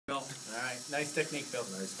Nice technique, Bill.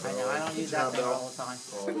 Nice I know, I don't use that thing all the time.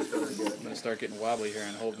 Oh, I just better get I'm gonna start getting wobbly here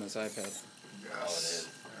and holding this iPad. Yes.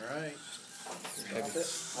 Alright.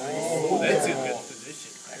 Oh, That's in good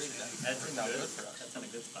position. That's in good for us. That's in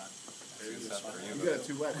a good spot. Very good stuff for you. You got it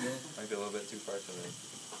too wet, man. Might be a little bit too far to the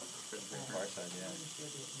far side, yeah.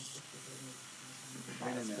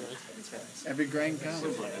 Every grain counts.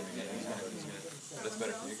 But it's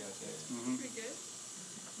better for you guys, yeah. Pretty good.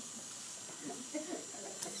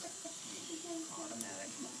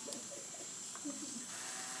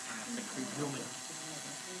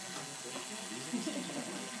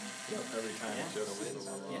 Every time it showed a little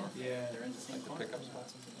Yeah. like the pickup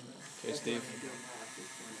spots. Okay, Steve.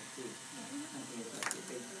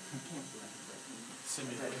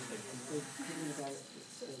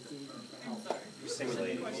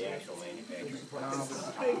 Simulating the actual manufacturing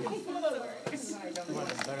process.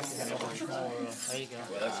 There you go.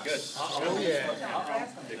 Well, that's good. Oh yeah.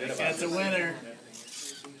 That's a winner.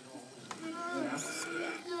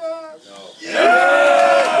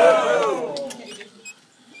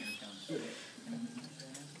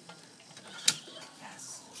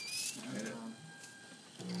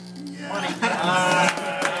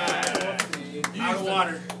 Out of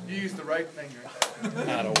water. You used the right finger.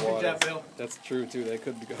 Out of Good water. job, Bill. That's true too. That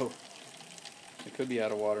could go. It could be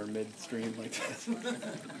out of water midstream like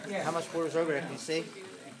that. How much water's over there? Can you see?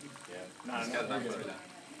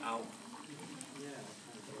 Ow.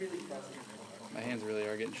 My hands really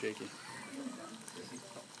are getting shaky.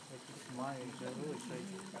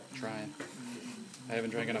 Trying. I haven't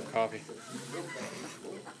drank enough coffee.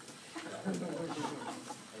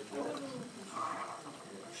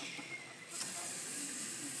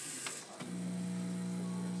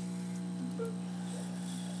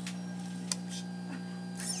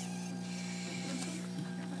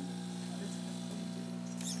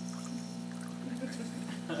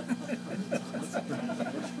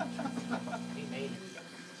 He made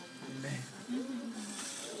it.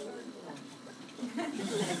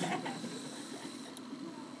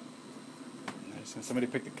 Nice. And somebody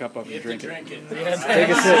pick the cup up You and have to drink it. drink it. Take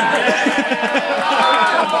a sip.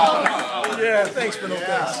 Yeah, thanks for no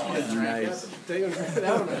thanks. Nice. Give it the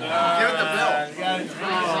bill. Oh,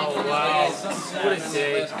 wow.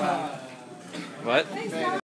 What?